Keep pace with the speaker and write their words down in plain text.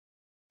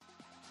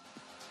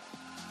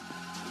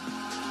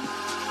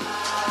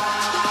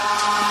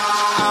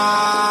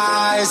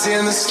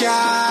in the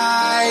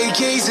sky,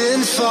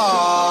 gazing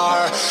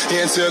far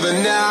into the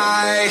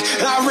night.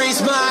 I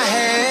raise my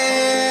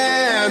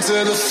hand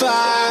to the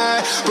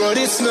fire, but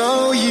it's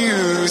no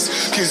use,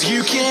 'cause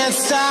you can't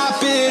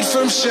stop it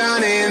from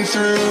shining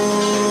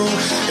through.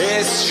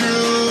 It's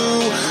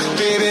true,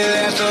 baby,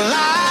 let the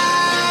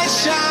light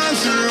shine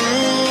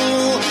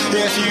through.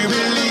 If you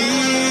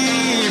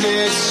believe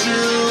it's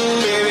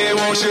true, baby,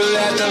 won't you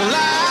let the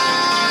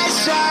light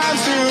shine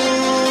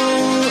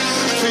through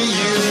for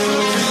you.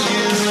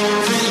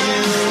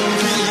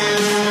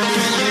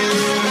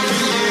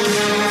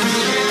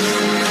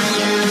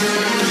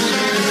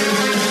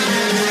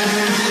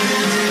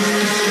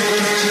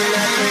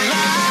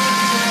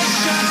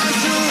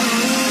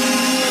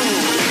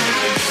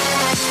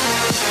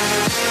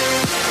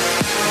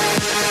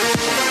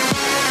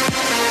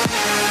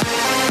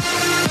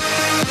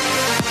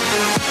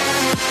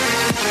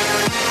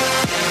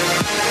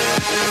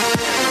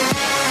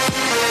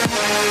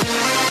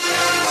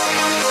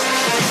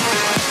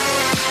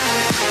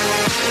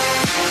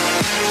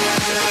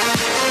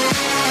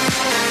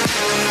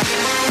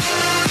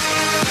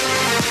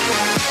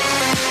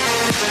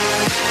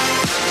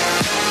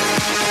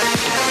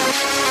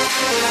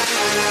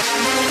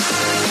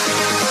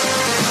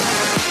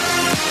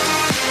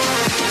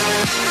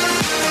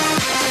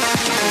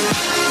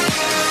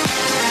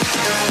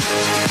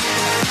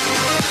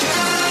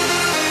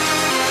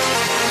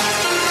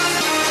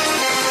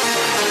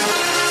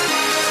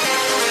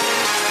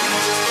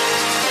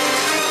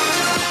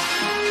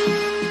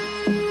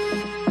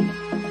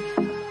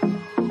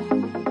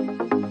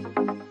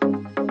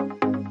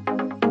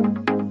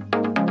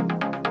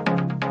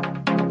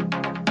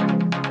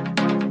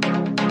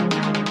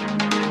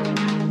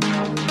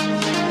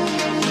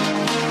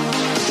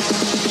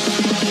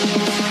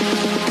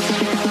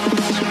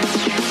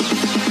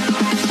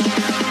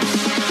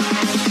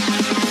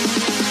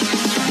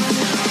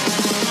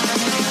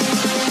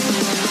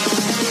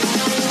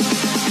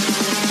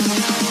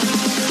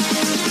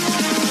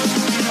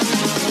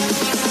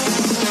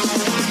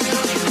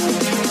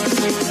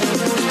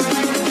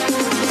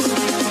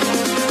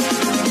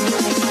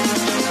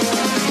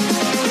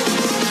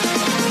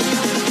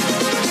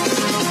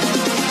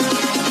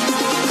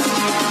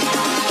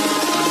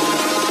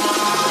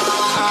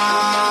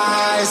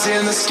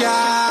 In the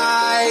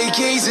sky,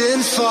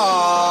 gazing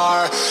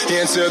far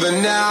into the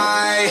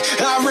night.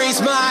 I raise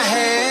my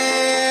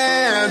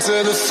hand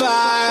to the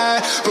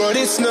fire, but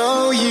it's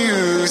no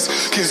use,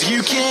 'cause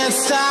you can't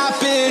stop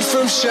it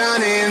from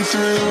shining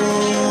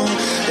through.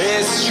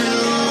 It's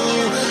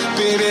true,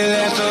 baby,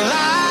 let the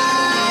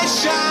light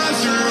shine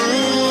through.